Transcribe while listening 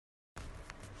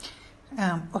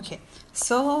Okay,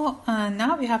 so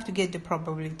now we have to get the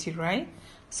probability, right?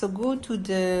 So go to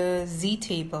the Z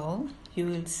table. You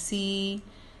will see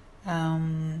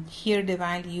here the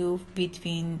value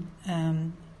between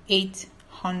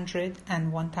 800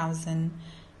 and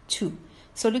 1002.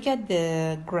 So look at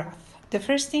the graph. The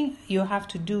first thing you have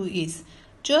to do is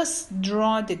just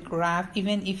draw the graph.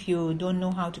 Even if you don't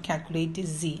know how to calculate the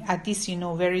Z, at least you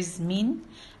know where is mean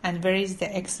and where is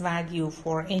the X value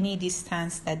for any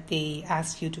distance that they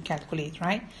ask you to calculate,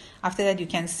 right? After that, you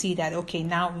can see that, okay,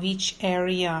 now which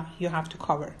area you have to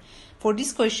cover. For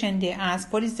this question, they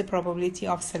ask, what is the probability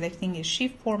of selecting a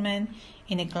shift foreman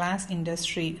in a glass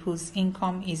industry whose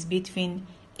income is between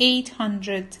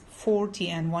 840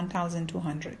 and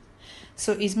 1,200?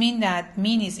 So it means that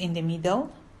mean is in the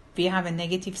middle. We have a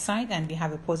negative side and we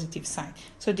have a positive side.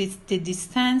 So the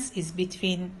distance is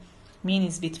between, mean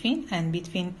is between, and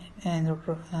between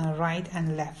right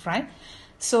and left, right?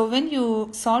 So when you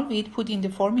solve it, put in the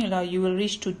formula, you will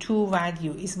reach to two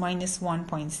value is minus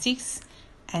 1.6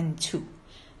 and 2.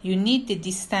 You need the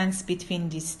distance between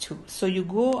these two. So you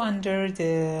go under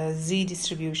the Z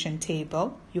distribution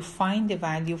table, you find the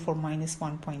value for minus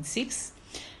 1.6.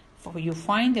 You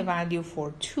find the value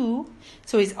for 2,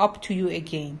 so it's up to you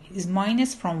again. It's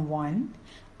minus from 1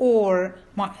 or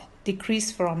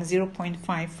decrease from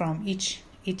 0.5 from each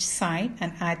side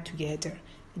and add together.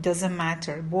 It doesn't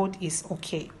matter, both is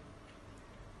okay.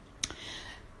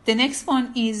 The next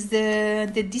one is the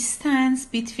distance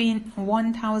between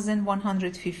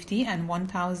 1,150 and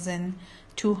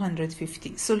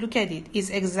 1,250. So look at it, it's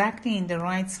exactly in the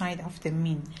right side of the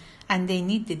mean, and they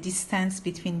need the distance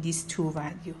between these two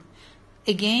values.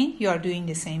 Again, you are doing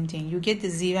the same thing. You get the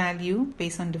Z value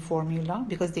based on the formula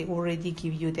because they already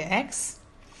give you the X.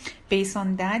 Based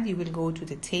on that, you will go to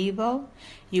the table.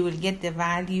 You will get the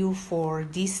value for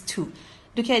these two.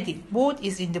 Look at it. Both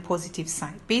is in the positive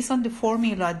side. Based on the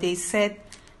formula, they said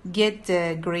get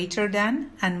the greater than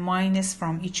and minus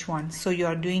from each one. So you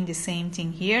are doing the same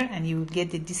thing here, and you will get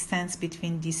the distance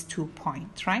between these 2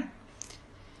 points, right?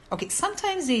 Okay,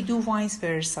 sometimes they do vice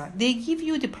versa. They give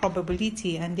you the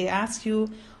probability and they ask you,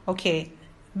 okay,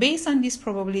 based on this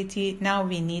probability, now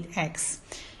we need X.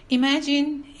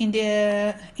 Imagine in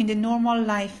the normal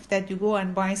life that you go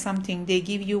and buy something, they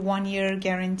give you 1 year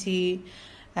guarantee,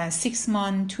 6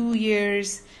 months, 2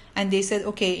 years, and they said,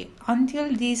 okay,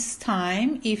 until this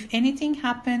time, if anything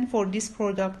happened for this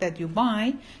product that you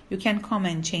buy, you can come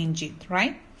and change it,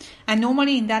 right? And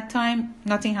normally in that time,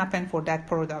 nothing happened for that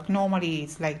product. Normally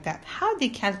it's like that. How they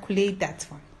calculate that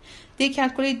one? They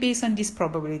calculate based on this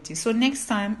probability. So next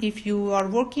time, if you are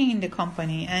working in the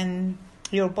company and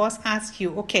your boss asks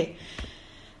you, okay,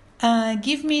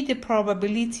 give me the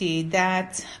probability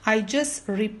that I just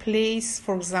replace,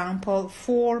 for example,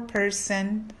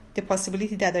 4%. The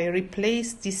possibility that I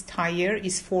replace this tire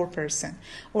is 4%.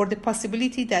 Or the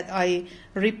possibility that I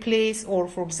replace, or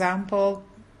for example,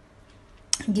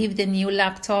 give the new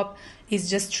laptop is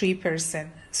just 3%.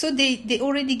 So they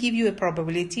already give you a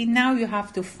probability. Now you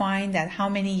have to find that how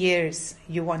many years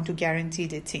you want to guarantee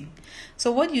the thing.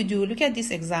 So what you do, look at this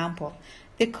example.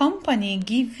 The company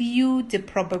give you the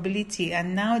probability,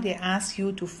 and now they ask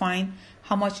you to find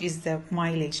how much is the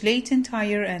mileage. Leighton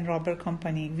Tire and Rubber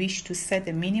Company wish to set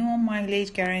a minimum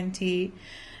mileage guarantee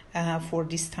for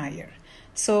this tire.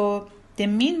 So the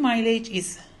mean mileage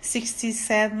is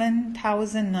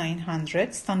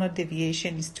 67,900. Standard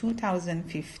deviation is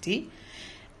 2,050.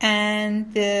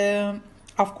 And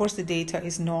of course, the data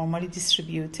is normally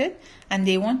distributed. And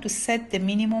they want to set the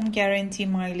minimum guarantee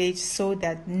mileage so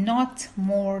that not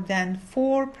more than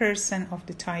 4% of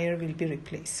the tire will be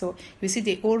replaced. So you see,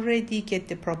 they already get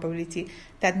the probability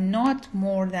that not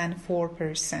more than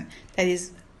 4%. That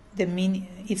is the mean,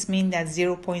 it's mean that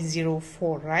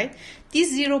 0.04, right?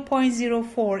 This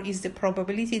 0.04 is the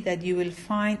probability that you will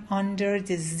find under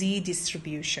the Z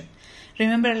distribution.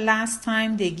 Remember last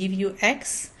time they give you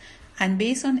X, and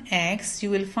based on X you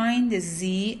will find the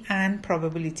Z and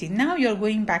probability. Now you're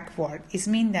going backward. It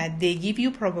means that they give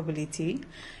you probability,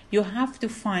 you have to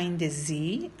find the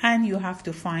Z and you have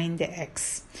to find the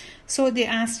X. So they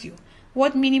ask you,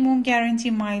 what minimum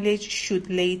guarantee mileage should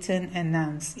Leighton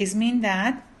announce? It means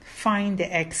that find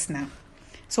the X now.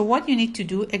 So what you need to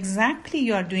do, exactly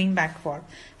you are doing backward.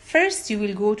 First, you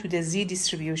will go to the Z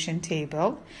distribution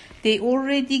table. They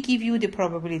already give you the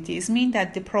probabilities, mean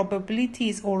that the probability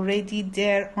is already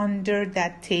there under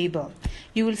that table.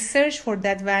 You will search for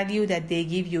that value that they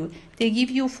give you. They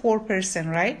give you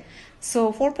 4%, right?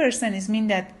 So 4% is mean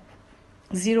that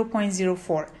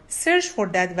 0.04. Search for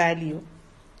that value.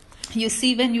 you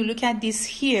see when you look at this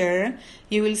here,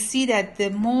 you will see that the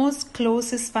most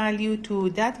closest value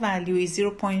to that value is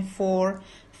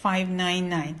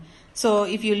 0.4599. So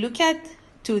if you look at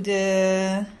to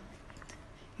the,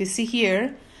 you see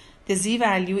here, the z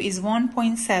value is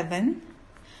 1.7,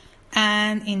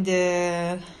 and in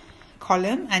the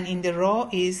column and in the row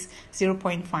is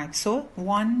 0.5, so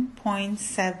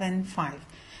 1.75,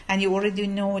 and you already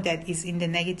know that is in the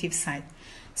negative side.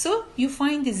 So you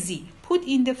find the z, put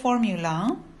in the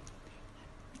formula,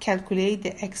 calculate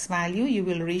the x value, you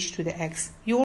will reach to the x. You